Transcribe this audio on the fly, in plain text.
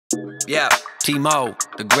Yeah, Timo,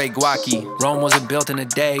 the great guacky. Rome wasn't built in a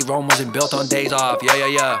day, Rome wasn't built on days off.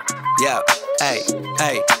 Yeah.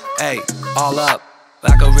 Hey, all up.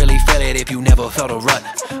 I could really feel it if you never felt a rut.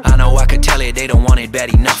 I know I could tell it, they don't want it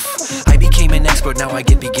bad enough. I became an expert, now I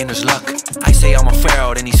get beginner's luck. I say I'm a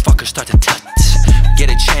pharaoh, then these fuckers start to tut. Get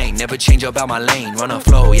a chain, never change about my lane. Run a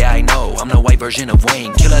flow, yeah I know, I'm the white version of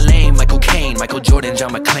Wayne. Kill a lame, Michael Caine, Michael Jordan,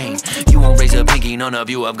 John McClane. You won't raise a pinky, none of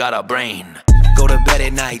you have got a brain. Go to bed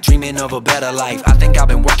at night, dreaming of a better life. I think I've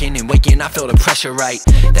been working and waking, I feel the pressure right.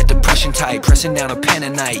 That depression type, pressing down a pen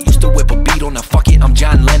at night. Used to whip a beat on the fuck it, I'm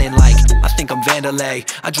John Lennon like. I think I'm Vandalay,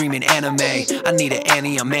 I dream in anime. I need an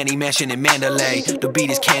Annie, I'm Manny Mansion in Mandalay. The beat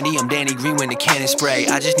is candy, I'm Danny Green when the cannon spray.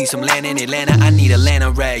 I just need some land in Atlanta, I need Atlanta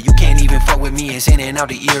Ray. You can't even fuck with me, it's in and out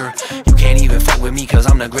the ear. You can't even fuck with me cause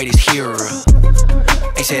I'm the greatest here.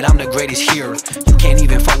 They said I'm the greatest here. You can't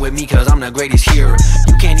even fuck with me cause I'm the greatest here.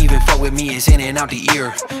 You can't even fuck with me, it's in and out the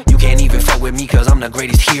ear. You can't even fuck with me cause I'm the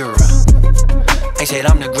greatest here. They said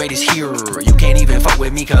I'm the greatest here. You can't even fuck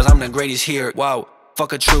with me cause I'm the greatest here. Wow.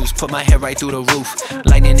 Fuck a truce, put my head right through the roof.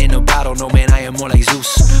 Lightning in a bottle, no man, I am more like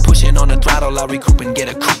Zeus. Pushing on the throttle, I'll recoup and get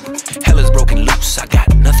a coupe. Hell is broken loose, I got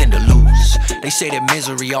nothing to lose. They say that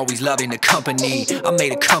misery always loving the company. I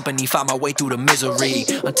made a company, find my way through the misery.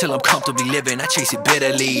 Until I'm comfortably living, I chase it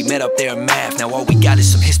bitterly. Met up there in math, now all we got is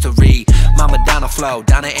some history. Mama Donna flow,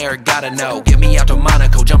 Donna Eric gotta know. Get me out to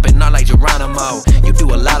Monaco, jumping out like Geronimo. You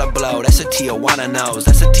do a lot of blow, that's a Tijuana nose.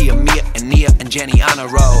 That's a Tia Mia and Nia and Jenny on a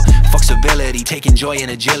roll. Fuck civility, taking joy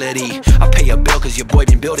and agility. I pay a bill cause your boy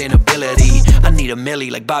been building ability. I need a milli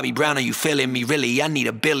like Bobby Brown, are you feeling me? Really, I need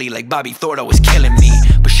a Billy like Bobby Thornton was killing me.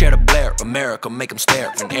 But share the Blair, America, make them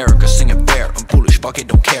stare. And Erica singing fair, I'm foolish, fuck it,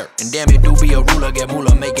 don't care. And damn it, do be a ruler, get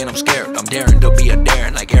moolah, making them scared. I'm daring to be a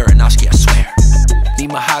daring like Aronofsky, I swear.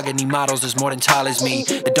 Need mahogany models, there's more than tall as me.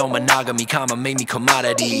 That don't monogamy, karma made me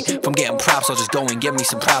commodity. From getting props, I'll just go and get me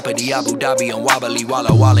some property. Abu Dhabi and wobbly,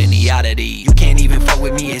 walla walla in the oddity. You can't even fuck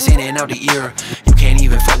with me, it's in and out the ear. You can't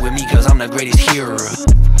even fuck with me cause I'm the greatest here.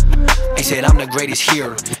 They said I'm the greatest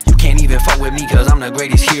here. You can't even fuck with me cause I'm the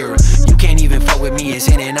greatest here. You can't even fuck with me, it's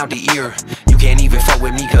in and out the ear. You can't even fuck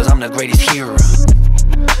with me cause I'm the greatest here.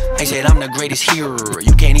 They said I'm the greatest here.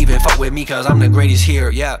 You can't even fuck with me cause I'm the greatest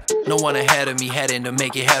here. Yeah, no one ahead of me heading to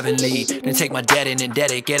make it heavenly. Then take my debt and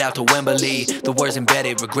indebted, it, get out to Wembley. The words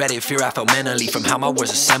embedded, regret it, fear I felt mentally. From how my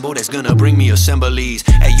words assembled, that's gonna bring me assemblies.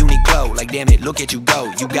 At unique glow, like damn it, look at you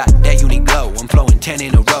go. You got that unique glow, I'm flowing 10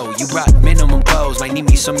 in a row. You brought minimum clothes, might need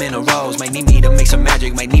me some minerals. Might need me to make some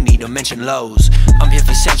magic, might need me to mention lows. I'm here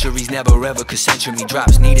for centuries, never ever could censure me.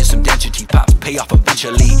 Drops, needed some density, pops, pay off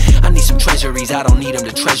eventually. I need some treasuries, I don't need them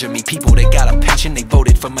to treasure me. People that got a pension, they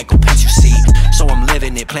voted for Michael Pence, you see. So I'm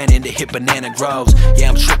living it, planning to hit banana groves. Yeah,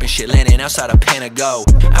 I'm tripping shit, landing outside of Panago.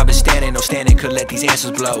 I've been standing, no standing, could let these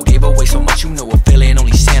answers blow. Gave away so much, you know a feeling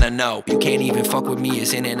only Santa know. You can't even fuck with me,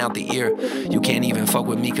 it's in and out the ear. You can't even fuck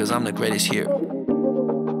with me cause I'm the greatest here.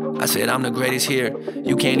 I said I'm the greatest here.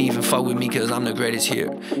 You can't even fuck with me cause I'm the greatest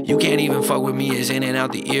here. You can't even fuck with me, it's in and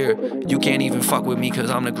out the ear. You can't even fuck with me cause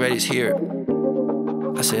I'm the greatest here.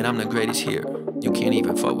 I said I'm the greatest here. You can't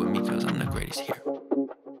even fuck with me cause I'm the greatest here.